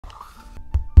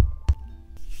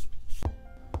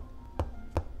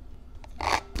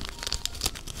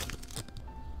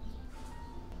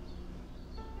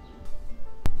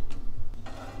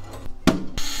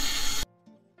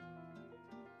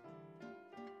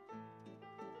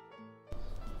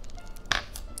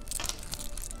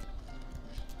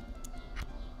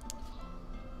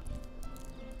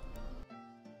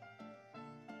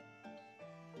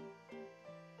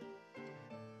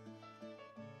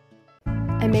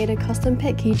made a custom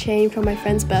pet keychain for my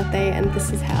friend's birthday, and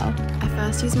this is how. I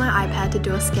first used my iPad to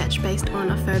do a sketch based on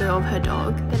a photo of her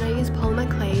dog. Then I used polymer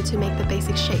clay to make the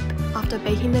basic shape. After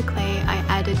baking the clay, I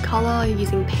added colour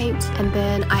using paint, and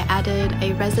then I added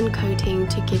a resin coating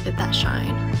to give it that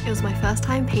shine. It was my first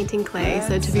time painting clay,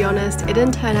 so to be honest, it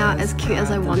didn't turn out as cute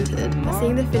as I wanted. But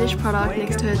seeing the finished product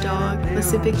next to her dog was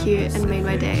super cute and made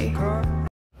my day.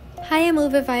 Hi, I'm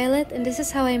Ultraviolet, and this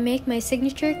is how I make my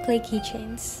signature clay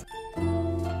keychains.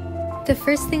 The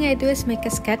first thing I do is make a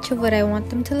sketch of what I want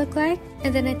them to look like,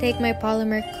 and then I take my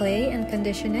polymer clay and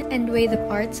condition it and weigh the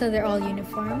parts so they're all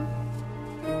uniform.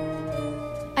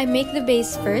 I make the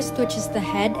base first, which is the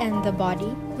head and the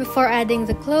body, before adding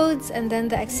the clothes and then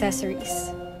the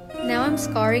accessories. Now I'm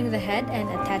scoring the head and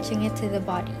attaching it to the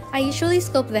body. I usually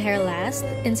sculpt the hair last,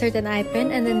 insert an eye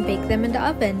pin, and then bake them in the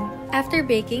oven. After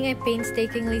baking, I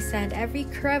painstakingly sand every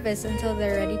crevice until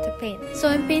they're ready to paint. So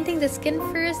I'm painting the skin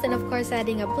first, and of course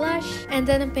adding a blush, and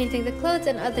then I'm painting the clothes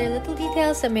and other little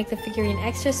details that make the figurine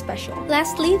extra special.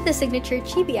 Lastly, the signature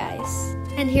chibi eyes.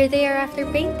 And here they are after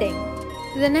painting.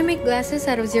 Then I make glasses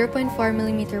out of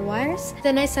 0.4mm wires,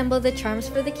 then I assemble the charms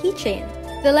for the keychain.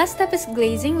 The last step is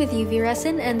glazing with UV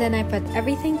resin, and then I put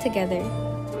everything together.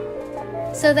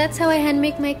 So that's how I hand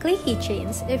make my clay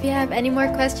keychains. If you have any more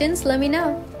questions, let me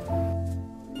know.